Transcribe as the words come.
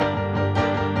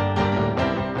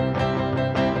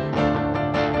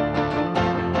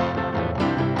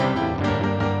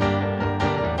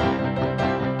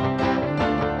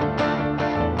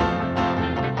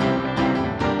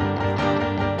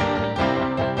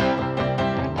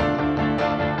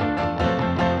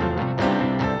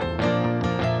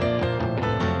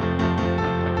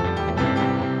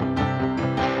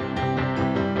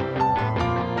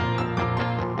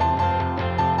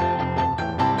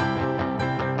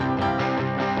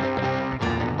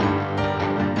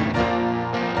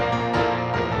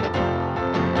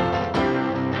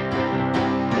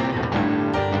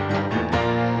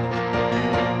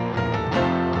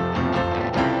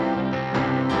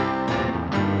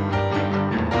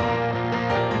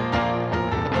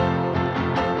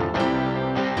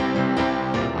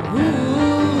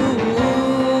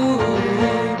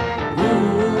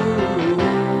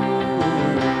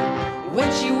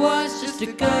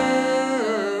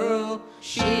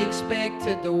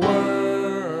expected the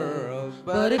world,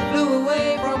 but it flew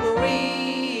away from her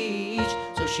reach.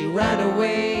 So she ran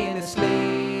away in her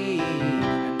sleep,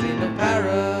 and in a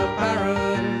paradise,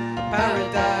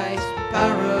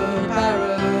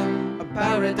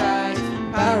 paradise,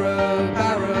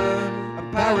 a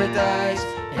paradise.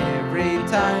 Every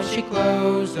time she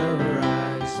closed her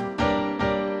eyes.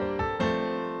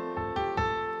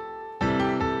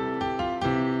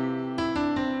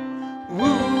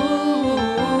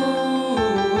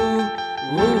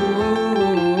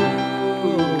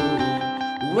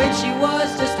 When she was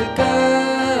just a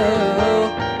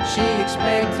girl, she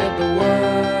expected the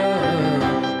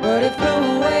world, but it flew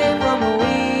away from her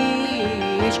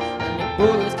reach, and the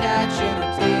bullets catching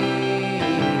her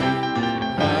teeth.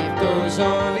 Life goes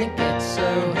on, it gets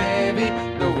so heavy,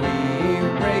 the wheel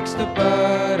breaks the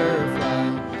butterfly.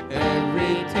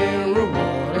 Every tear a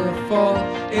waterfall.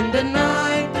 In the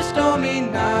night, the stormy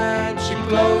night, she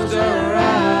closed her